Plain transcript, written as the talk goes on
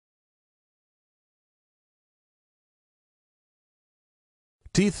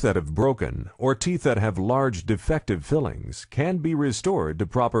Teeth that have broken or teeth that have large defective fillings can be restored to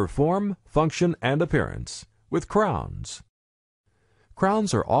proper form, function, and appearance with crowns.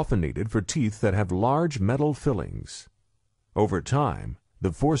 Crowns are often needed for teeth that have large metal fillings. Over time,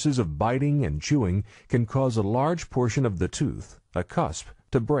 the forces of biting and chewing can cause a large portion of the tooth, a cusp,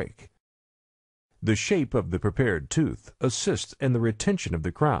 to break. The shape of the prepared tooth assists in the retention of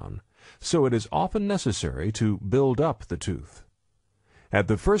the crown, so it is often necessary to build up the tooth. At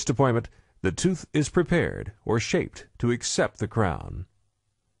the first appointment, the tooth is prepared or shaped to accept the crown.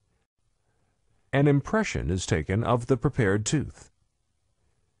 An impression is taken of the prepared tooth.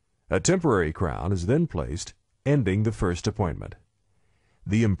 A temporary crown is then placed, ending the first appointment.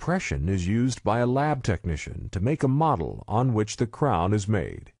 The impression is used by a lab technician to make a model on which the crown is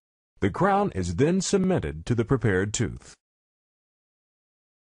made. The crown is then cemented to the prepared tooth.